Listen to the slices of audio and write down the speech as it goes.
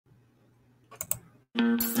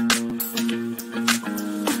We're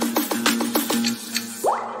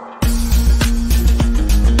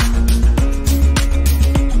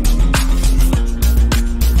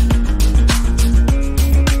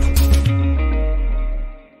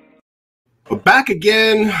back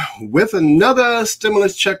again with another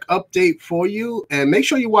stimulus check update for you, and make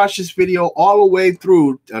sure you watch this video all the way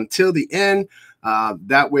through until the end.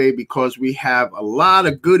 That way, because we have a lot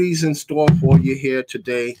of goodies in store for you here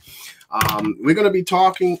today. We're going to be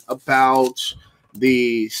talking about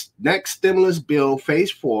the next stimulus bill,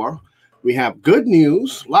 phase 4. We have good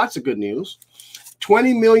news, lots of good news.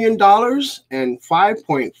 $20 million and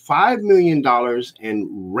 $5.5 million in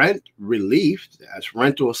rent relief, that's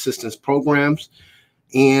rental assistance programs.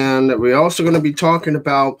 And we're also going to be talking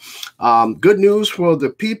about good news for the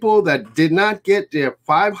people that did not get their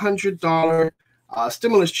 $500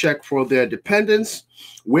 stimulus check for their dependents,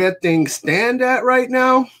 where things stand at right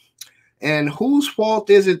now, and whose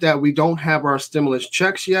fault is it that we don't have our stimulus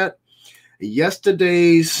checks yet.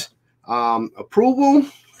 Yesterday's approval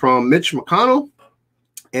from Mitch McConnell,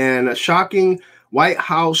 and a shocking White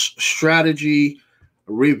House strategy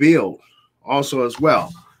revealed also as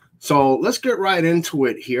well. So let's get right into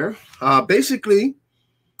it here. Basically,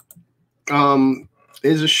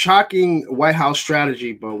 is a shocking White House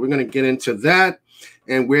strategy, but we're going to get into that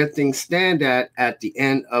and where things stand at the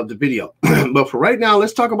end of the video. But for right now,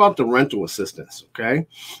 let's talk about the rental assistance, okay?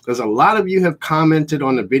 Because a lot of you have commented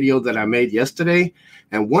on the video that I made yesterday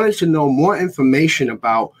and wanted to know more information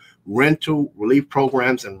about rental relief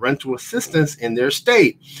programs and rental assistance in their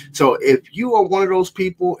state. So if you are one of those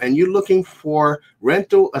people and you're looking for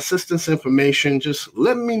rental assistance information, just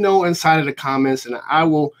let me know inside of the comments and I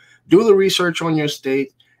will do the research on your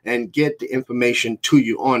state and get the information to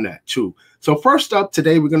you on that too. So first up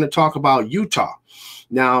today, we're going to talk about Utah.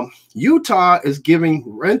 Now, Utah is giving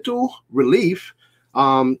rental relief,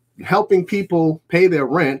 helping people pay their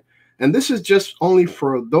rent. And this is just only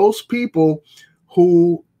for those people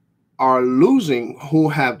who are losing, who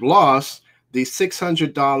have lost the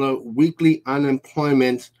 $600 weekly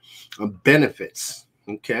unemployment benefits.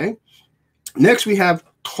 Okay. Next, we have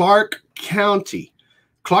Clark County.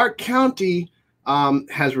 Clark County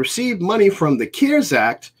has received money from the CARES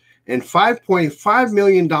Act and $5.5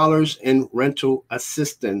 million in rental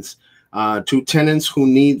assistance to tenants who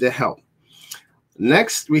need the help.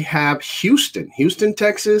 Next, we have Houston. Houston,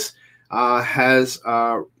 Texas has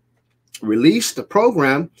released a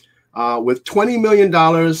program with $20 million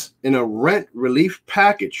in a rent relief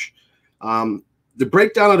package. The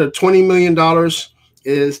breakdown of the $20 million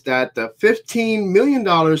is that the $15 million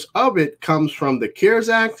of it comes from the CARES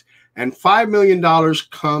Act and $5 million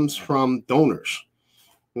comes from donors.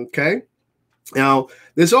 Okay. Now,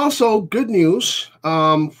 there's also good news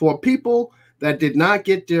for people that did not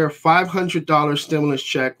get their $500 stimulus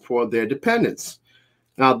check for their dependents.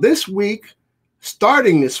 Now, this week,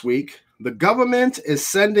 starting this week, the government is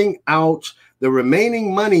sending out the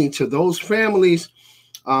remaining money to those families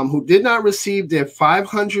who did not receive their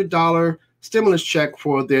 $500 stimulus check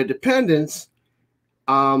for their dependents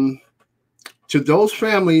to those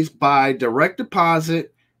families by direct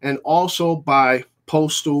deposit and also by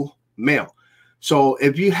postal mail. So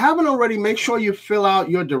if you haven't already, make sure you fill out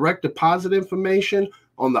your direct deposit information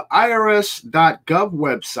on the irs.gov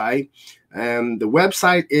website. And the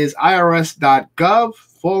website is irs.gov/EIP.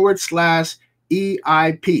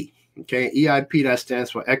 Okay, EIP, that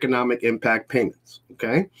stands for Economic Impact Payments.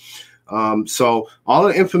 Okay, so all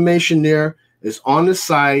the information there is on the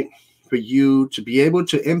site for you to be able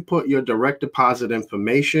to input your direct deposit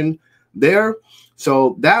information there.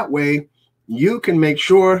 So that way you can make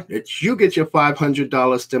sure that you get your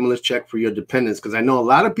 $500 stimulus check for your dependents. Because I know a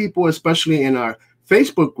lot of people, especially in our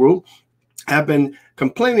Facebook group, have been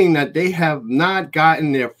complaining that they have not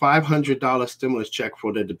gotten their $500 stimulus check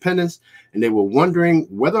for their dependents, and they were wondering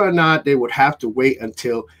whether or not they would have to wait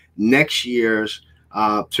until next year's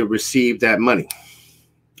to receive that money.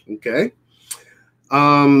 Okay.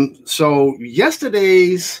 So in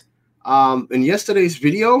yesterday's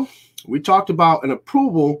video, we talked about an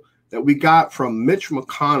approval that we got from Mitch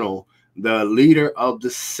McConnell, the leader of the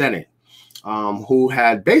Senate, who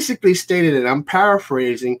had basically stated, and I'm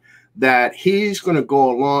paraphrasing, that he's going to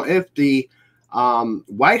go along if the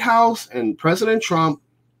White House and President Trump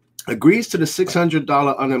agrees to the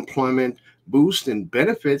 $600 unemployment boost and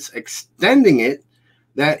benefits, extending it,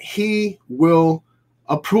 that he will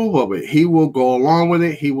approve of it. He will go along with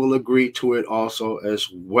it. He will agree to it also as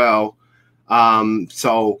well.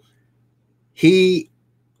 So he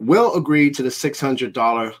will agree to the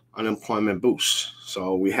 $600 unemployment boost.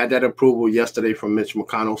 So we had that approval yesterday from Mitch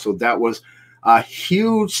McConnell. So that was a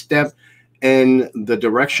huge step in the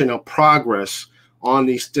direction of progress on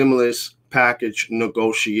the stimulus package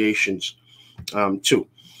negotiations too.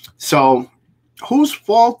 So whose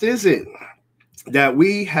fault is it that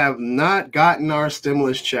we have not gotten our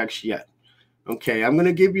stimulus checks yet? Okay, I'm going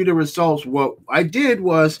to give you the results. What I did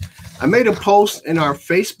was I made a post in our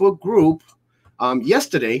Facebook group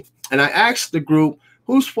yesterday, and I asked the group,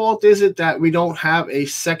 whose fault is it that we don't have a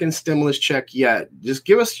second stimulus check yet? Just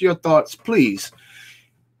give us your thoughts, please.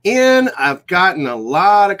 And I've gotten a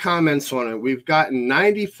lot of comments on it. We've gotten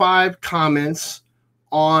 95 comments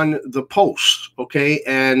on the post, okay?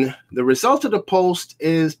 And the result of the post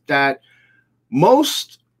is that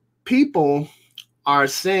most people are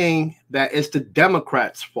saying that it's the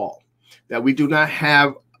Democrats' fault that we do not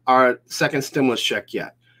have our second stimulus check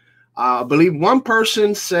yet. I believe one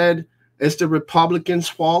person said it's the Republicans'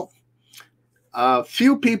 fault. A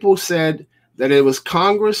few people said that it was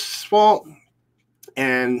Congress' fault.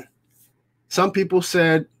 And some people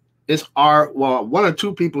said it's one or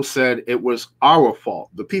two people said it was our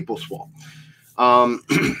fault, the people's fault.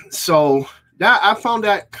 So that I found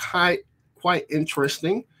that quite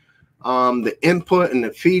interesting. The input and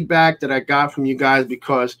the feedback that I got from you guys,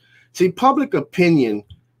 because see, public opinion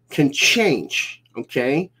can change,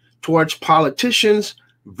 okay, towards politicians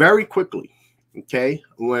very quickly, okay.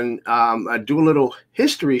 When I do a little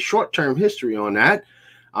history, short-term history on that,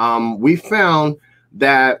 we found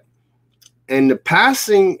that in the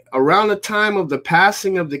passing, around the time of the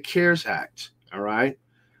passing of the CARES Act, all right,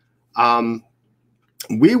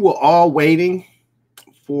 we were all waiting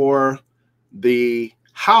for the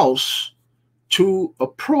House to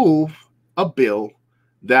approve a bill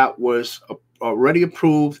that was already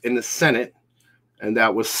approved in the Senate and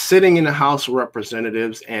that was sitting in the House of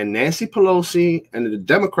Representatives, and Nancy Pelosi and the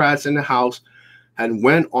Democrats in the House had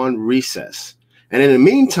went on recess. And in the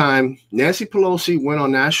meantime, Nancy Pelosi went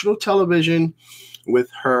on national television with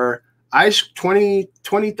her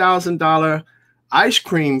 $20,000 ice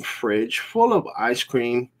cream fridge full of ice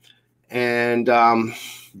cream, and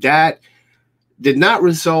that did not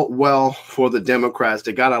result well for the Democrats.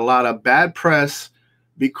 They got a lot of bad press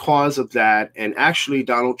because of that. And actually,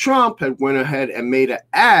 Donald Trump had went ahead and made an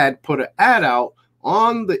ad, put an ad out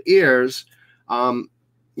on the ears, bashing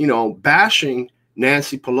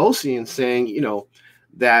Nancy Pelosi and saying,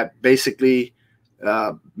 that basically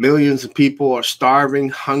millions of people are starving,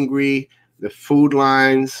 hungry. The food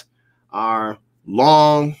lines are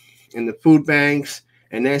long in the food banks.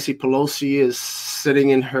 And Nancy Pelosi is sitting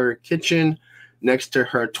in her kitchen next to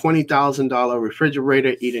her $20,000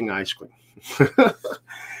 refrigerator eating ice cream.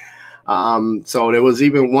 So there was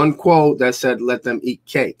even one quote that said, "Let them eat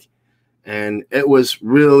cake." And it was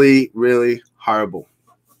really, really horrible.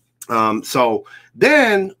 So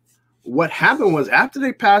then what happened was, after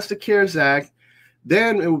they passed the CARES Act,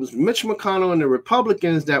 then it was Mitch McConnell and the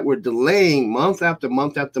Republicans that were delaying month after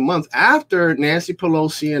month after month after Nancy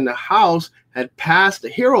Pelosi and the House had passed the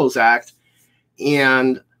HEROES Act.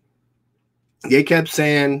 And they kept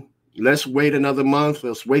saying, let's wait another month.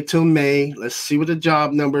 Let's wait till May. Let's see what the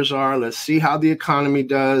job numbers are. Let's see how the economy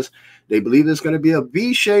does. They believe there's going to be a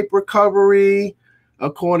V-shaped recovery,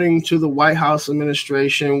 according to the White House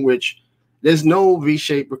administration, which there's no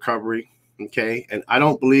V-shaped recovery, okay? And I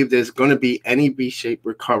don't believe there's going to be any V-shaped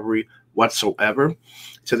recovery whatsoever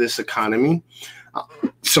to this economy.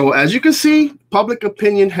 So as you can see, public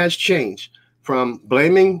opinion has changed from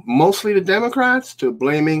blaming mostly the Democrats to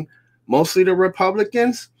blaming mostly the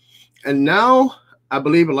Republicans. And now I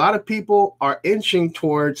believe a lot of people are inching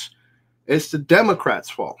towards it's the Democrats'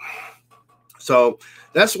 fault. So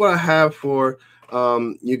that's what I have for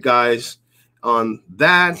you guys on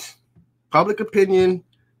that. Public opinion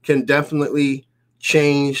can definitely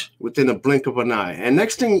change within a blink of an eye. And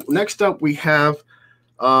next up, we have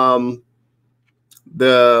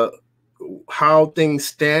how things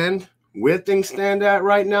stand, where things stand at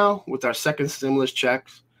right now with our second stimulus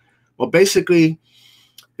checks. Well, basically,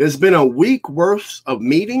 there's been a week worth of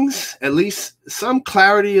meetings. At least some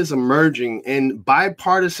clarity is emerging in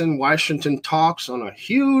bipartisan Washington talks on a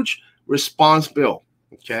huge response bill.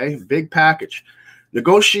 Okay, big package.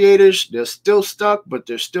 Negotiators, they're still stuck, but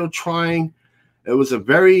they're still trying. It was a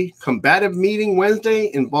very combative meeting Wednesday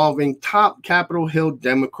involving top Capitol Hill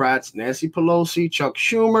Democrats Nancy Pelosi, Chuck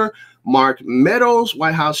Schumer, Mark Meadows,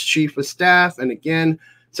 White House Chief of Staff, and again,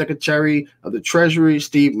 Secretary of the Treasury,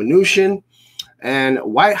 Steve Mnuchin, and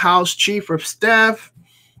White House Chief of Staff,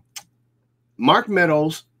 Mark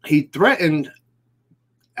Meadows. He threatened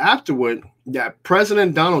afterward that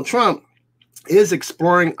President Donald Trump is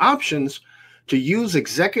exploring options to use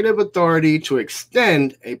executive authority to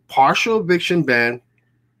extend a partial eviction ban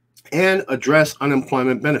and address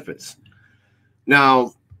unemployment benefits.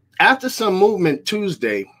 Now, after some movement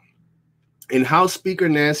Tuesday in House Speaker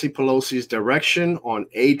Nancy Pelosi's direction on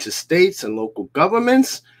aid to states and local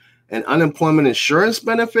governments and unemployment insurance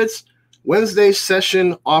benefits, Wednesday's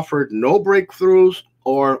session offered no breakthroughs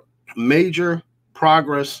or major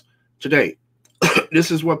progress today.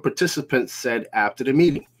 This is what participants said after the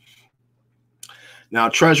meeting. Now,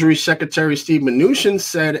 Treasury Secretary Steve Mnuchin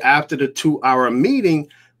said after the 2-hour meeting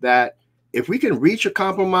that if we can reach a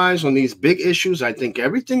compromise on these big issues, I think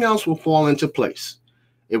everything else will fall into place.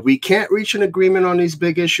 If we can't reach an agreement on these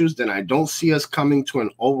big issues, then I don't see us coming to an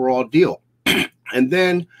overall deal. And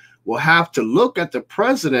then we'll have to look at the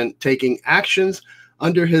president taking actions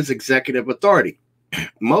under his executive authority.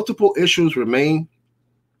 Multiple issues remain,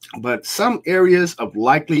 but some areas of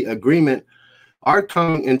likely agreement are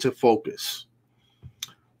coming into focus.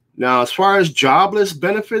 Now, as far as jobless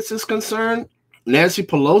benefits is concerned, Nancy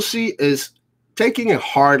Pelosi is taking a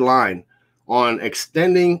hard line on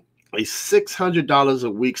extending a $600 a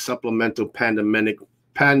week supplemental pandemic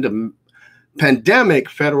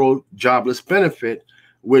federal jobless benefit,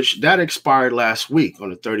 which that expired last week on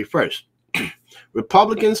the 31st.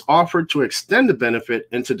 Republicans offered to extend the benefit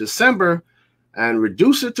into December and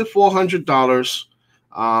reduce it to $400.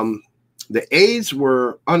 The aides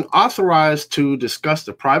were unauthorized to discuss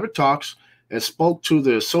the private talks and spoke to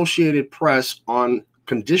the Associated Press on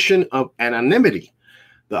condition of anonymity.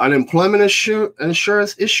 The unemployment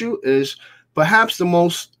insurance issue is perhaps the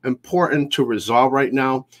most important to resolve right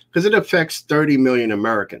now because it affects 30 million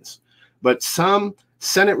Americans. But some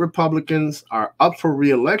Senate Republicans are up for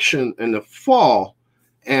re-election in the fall,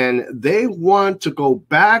 and they want to go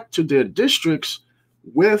back to their districts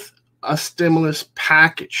with a stimulus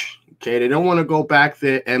package. Okay, they don't want to go back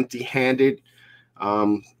there empty-handed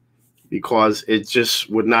because it just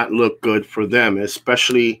would not look good for them,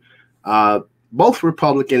 especially both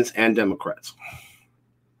Republicans and Democrats.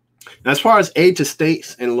 Now, as far as aid to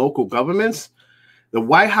states and local governments, the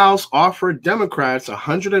White House offered Democrats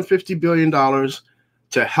 $150 billion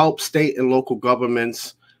to help state and local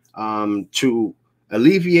governments to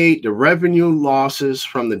alleviate the revenue losses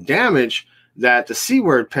from the damage that the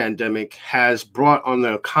C-word pandemic has brought on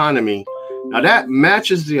the economy. Now, that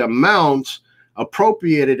matches the amount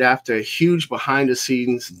appropriated after a huge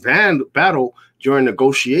behind-the-scenes battle during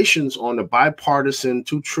negotiations on the bipartisan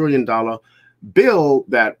 $2 trillion bill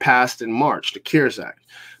that passed in March, the CARES Act.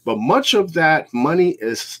 But much of that money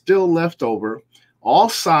is still left over. All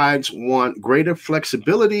sides want greater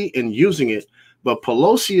flexibility in using it, but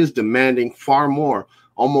Pelosi is demanding far more,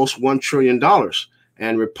 almost $1 trillion.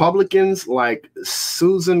 And Republicans like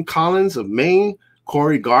Susan Collins of Maine,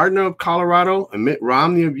 Cory Gardner of Colorado, and Mitt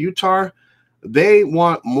Romney of Utah, they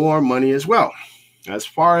want more money as well. As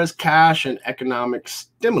far as cash and economic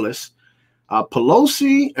stimulus,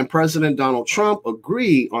 Pelosi and President Donald Trump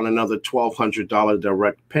agree on another $1,200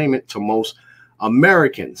 direct payment to most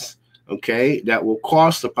Americans, okay, that will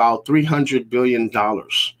cost about $300 billion.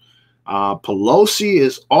 Pelosi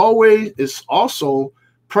is also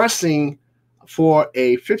pressing for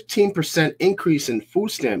a 15% increase in food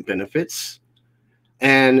stamp benefits.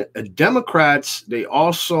 And Democrats, they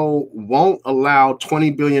also won't allow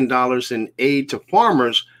 $20 billion in aid to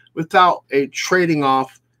farmers without a trading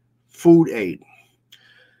off food aid.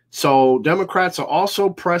 So Democrats are also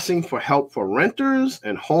pressing for help for renters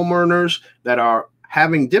and homeowners that are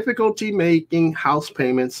having difficulty making house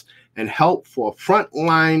payments and help for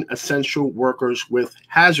frontline essential workers with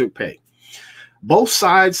hazard pay. Both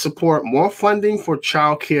sides support more funding for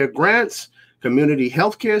child care grants, community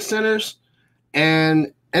health care centers,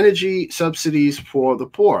 and energy subsidies for the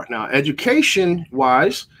poor. Now,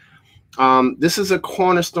 education-wise, this is a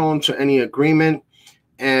cornerstone to any agreement,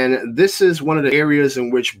 and this is one of the areas in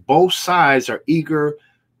which both sides are eager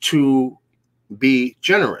to be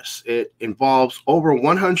generous. It involves over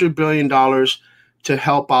 $100 billion to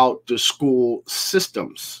help out the school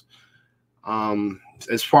systems.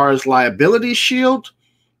 As far as liability shield,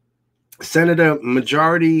 Senator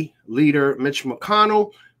Majority Leader Mitch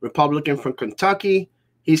McConnell, Republican from Kentucky,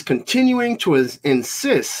 he's continuing to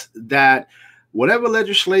insist that whatever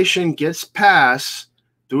legislation gets passed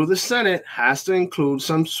through the Senate has to include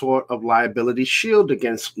some sort of liability shield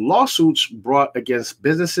against lawsuits brought against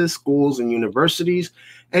businesses, schools, and universities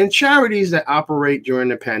and charities that operate during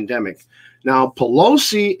the pandemic. Now,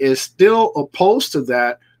 Pelosi is still opposed to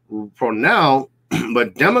that for now,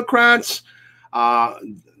 but Democrats,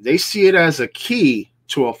 they see it as a key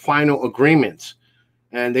to a final agreement.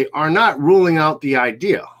 And they are not ruling out the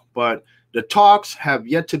idea, but the talks have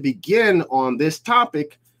yet to begin on this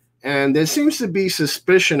topic. And there seems to be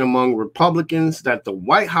suspicion among Republicans that the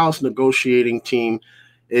White House negotiating team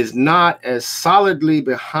is not as solidly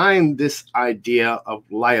behind this idea of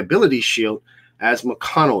liability shield as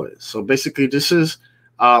McConnell is. So basically, this is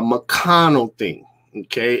a McConnell thing.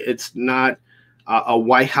 Okay, it's not a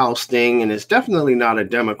White House thing, and it's definitely not a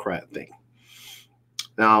Democrat thing.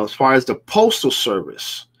 Now, as far as the Postal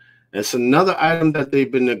Service, it's another item that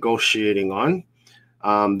they've been negotiating on.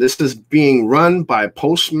 This is being run by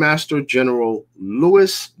Postmaster General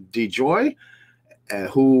Louis DeJoy,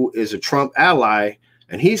 who is a Trump ally,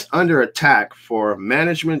 and he's under attack for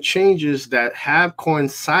management changes that have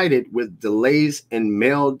coincided with delays in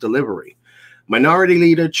mail delivery. Minority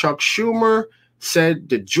Leader Chuck Schumer said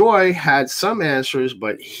DeJoy had some answers,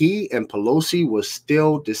 but he and Pelosi was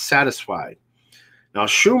still dissatisfied. Now,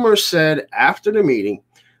 Schumer said after the meeting,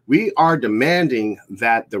 "We are demanding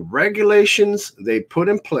that the regulations they put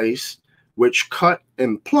in place, which cut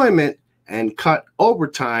employment and cut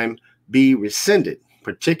overtime, be rescinded,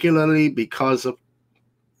 particularly because of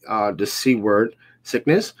the C word,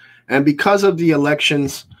 sickness, and because of the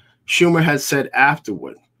elections," Schumer had said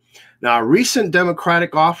afterward. Now, a recent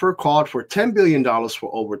Democratic offer called for $10 billion for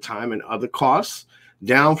overtime and other costs,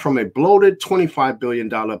 down from a bloated $25 billion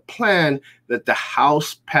plan that the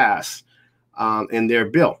House passed in their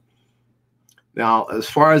bill. Now, as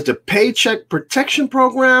far as the Paycheck Protection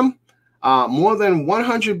Program, more than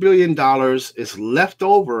 $100 billion is left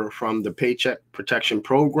over from the Paycheck Protection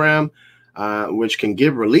Program, which can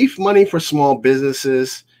give relief money for small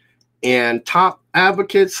businesses. And top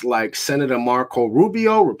advocates like Senator Marco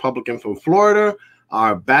Rubio, Republican from Florida,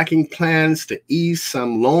 are backing plans to ease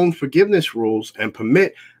some loan forgiveness rules and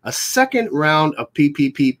permit a second round of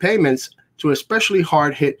PPP payments to especially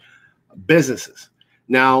hard-hit businesses.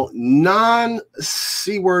 Now,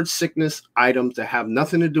 non-C word sickness items that have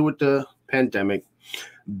nothing to do with the pandemic,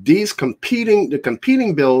 the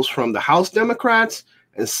competing bills from the House Democrats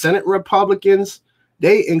and Senate Republicans,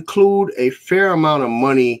 they include a fair amount of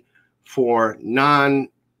money for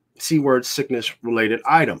non-C word sickness related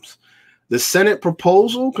items. The Senate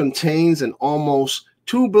proposal contains an almost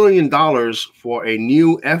 $2 billion for a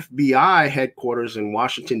new FBI headquarters in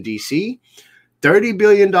Washington, D.C., $30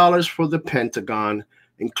 billion for the Pentagon,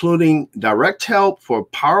 including direct help for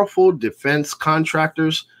powerful defense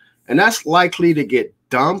contractors, and that's likely to get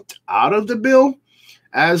dumped out of the bill,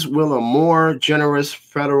 as will a more generous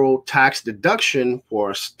federal tax deduction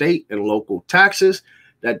for state and local taxes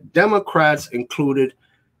that Democrats included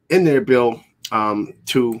in their bill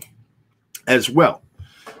too as well.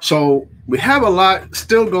 So we have a lot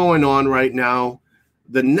still going on right now.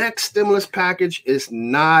 The next stimulus package is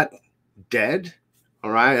not dead,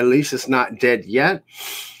 all right? At least it's not dead yet.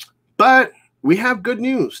 But we have good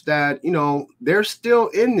news that, they're still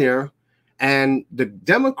in there, and the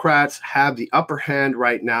Democrats have the upper hand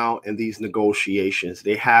right now in these negotiations.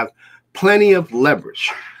 They have plenty of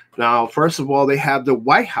leverage. Now, first of all, they have the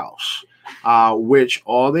White House, which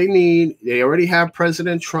all they need, they already have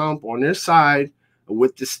President Trump on their side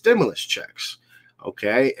with the stimulus checks,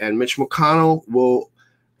 okay? And Mitch McConnell will,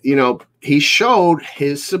 he showed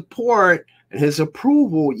his support and his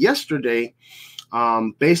approval yesterday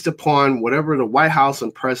based upon whatever the White House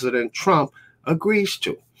and President Trump agrees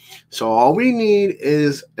to. So all we need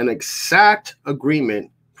is an exact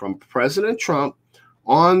agreement from President Trump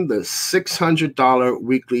on the $600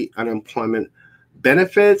 weekly unemployment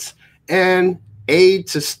benefits and aid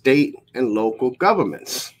to state and local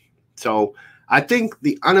governments. So I think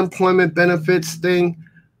the unemployment benefits thing,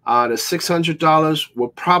 the $600 will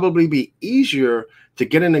probably be easier to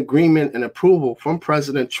get an agreement and approval from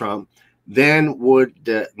President Trump than would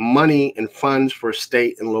the money and funds for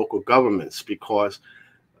state and local governments, because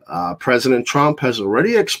President Trump has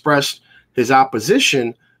already expressed his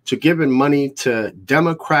opposition to giving money to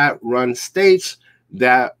Democrat-run states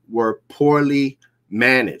that were poorly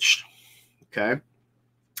managed. Okay,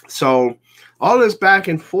 so all this back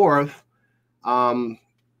and forth,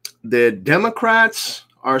 the Democrats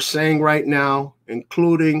are saying right now,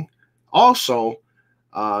 including also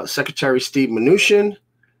Secretary Steve Mnuchin,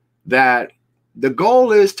 that the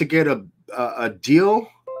goal is to get a deal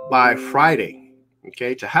by Friday,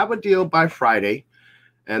 okay, to have a deal by Friday,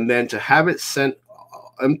 and then to have it sent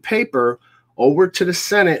on paper over to the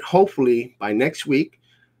Senate, hopefully by next week,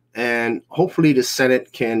 and hopefully the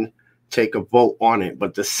Senate can take a vote on it.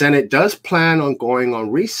 But the Senate does plan on going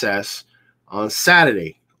on recess on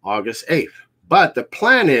Saturday, August 8th. But the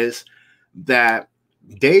plan is that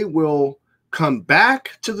they will come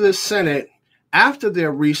back to the Senate after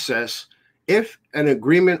their recess if an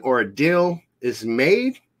agreement or a deal is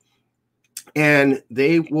made, and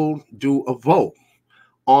they will do a vote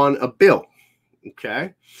on a bill.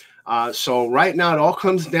 Okay. So right now, it all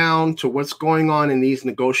comes down to what's going on in these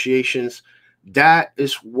negotiations. That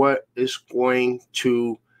is what is going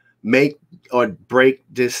to make or break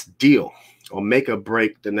this deal, or make or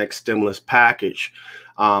break the next stimulus package,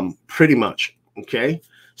 pretty much. Okay,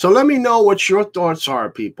 so let me know what your thoughts are,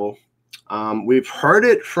 people. We've heard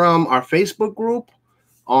it from our Facebook group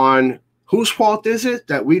on whose fault is it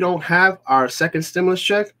that we don't have our second stimulus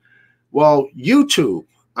check. Well, YouTube,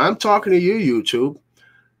 I'm talking to you, YouTube.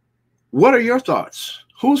 What are your thoughts?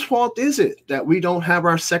 Whose fault is it that we don't have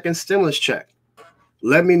our second stimulus check?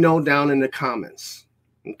 Let me know down in the comments.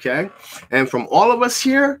 Okay. And from all of us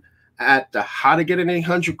here at the How to Get an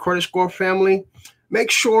 800 Credit Score family,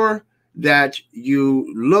 make sure that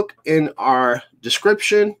you look in our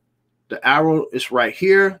description. The arrow is right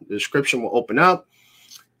here. The description will open up.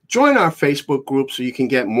 Join our Facebook group so you can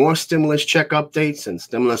get more stimulus check updates and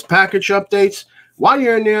stimulus package updates. While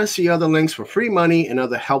you're in there, see other links for free money and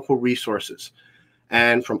other helpful resources.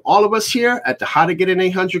 And from all of us here at the How to Get an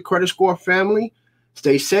 800 Credit Score family,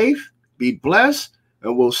 stay safe, be blessed,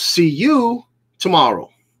 and we'll see you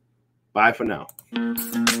tomorrow. Bye for now.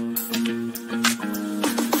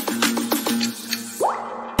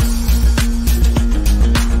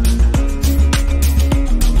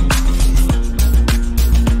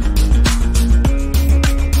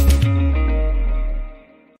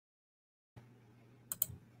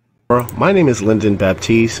 My name is Lyndon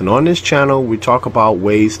Baptiste, and on this channel we talk about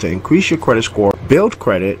ways to increase your credit score, build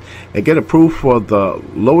credit, and get approved for the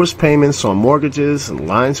lowest payments on mortgages and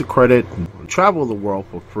lines of credit, travel the world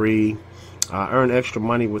for free, earn extra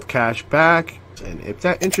money with cash back. And if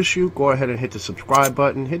that interests you, go ahead and hit the subscribe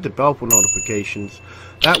button, hit the bell for notifications.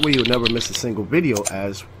 That way you'll never miss a single video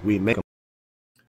as we make them.